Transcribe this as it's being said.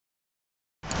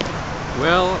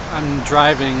Well, I'm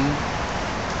driving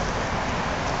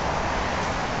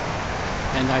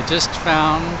and I just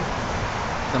found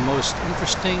the most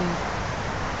interesting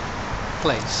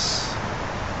place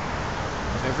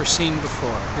I've ever seen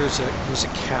before. Here's a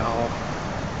cow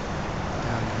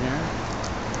down here.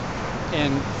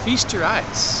 And feast your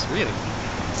eyes, really.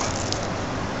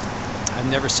 I've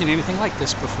never seen anything like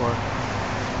this before.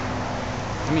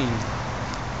 I mean,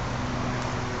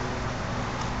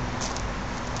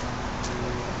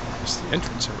 there's the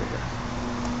entrance over here.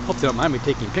 Hope they don't mind me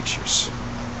taking pictures.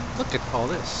 Look at all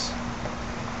this.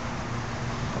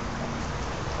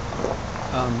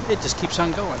 It just keeps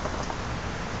on going.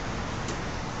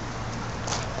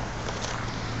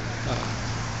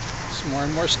 Some more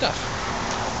and more stuff.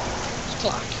 This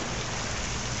clock.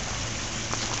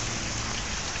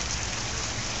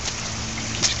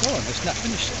 Keeps going. It's not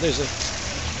finished yet. There's a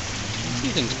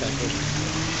few things back over here.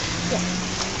 Yeah.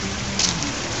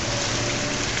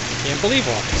 Can't believe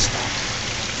all this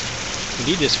stuff. We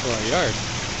need this for our yard.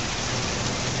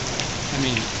 I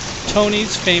mean,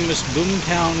 Tony's famous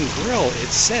Boomtown Grill,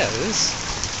 it says.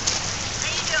 How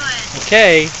you doing?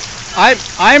 Okay.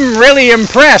 I'm really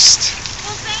impressed.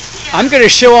 Well, thank you. I'm going to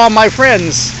show all my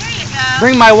friends. There you go.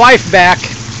 Bring my wife back.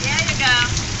 There you go.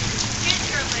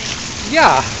 Naturally.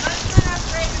 Yeah. Most men are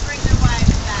afraid to bring their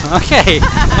wives back. Okay.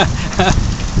 How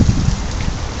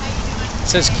you doing? It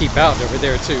says keep out over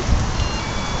there too.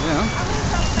 Yeah. I'm going to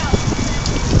talk about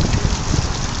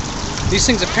These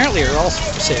things apparently are all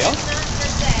for sale. not for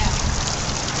sale.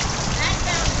 That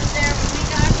fountain was there when we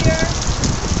got here.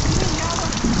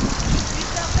 We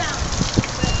still found it.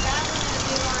 But that one is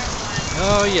the orange one.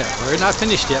 Oh yeah, we're not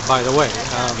finished yet, by the way. So we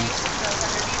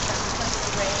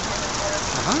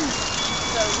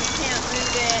can't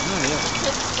root it. Oh yeah. We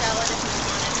couldn't sell it if we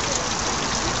wanted to.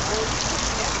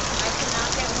 I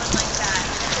cannot get one like that.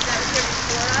 Because that was here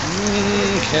before us.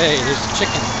 Okay, there's the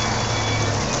chicken.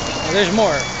 Oh, there's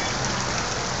more.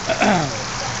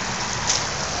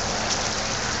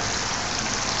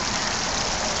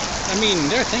 I mean,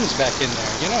 there are things back in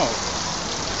there, you know.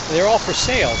 They're all for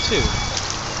sale too.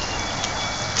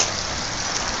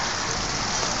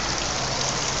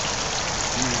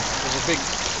 There's a big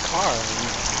car and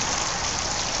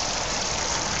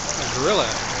a gorilla.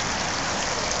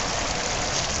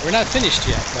 We're not finished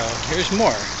yet, though. Here's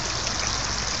more.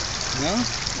 You know?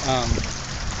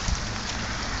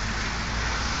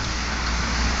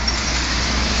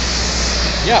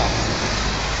 Yeah.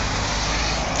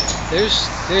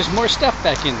 There's more stuff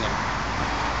back in there.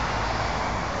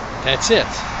 That's it.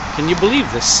 Can you believe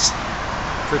this?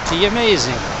 Pretty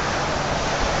amazing.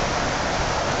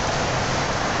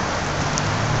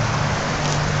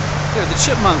 There are the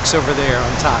chipmunks over there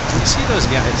on top. Can you see those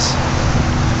guys?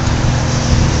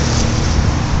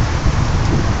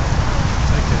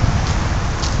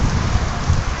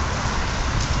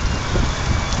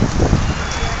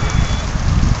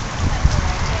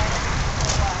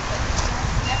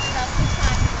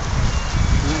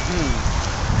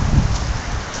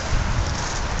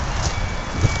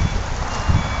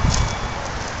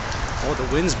 Oh, the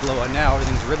wind's blowing now.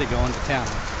 Everything's really going to town.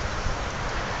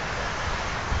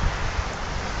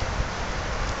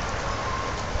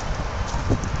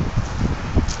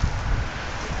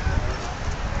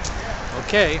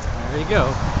 Okay, there you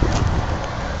go.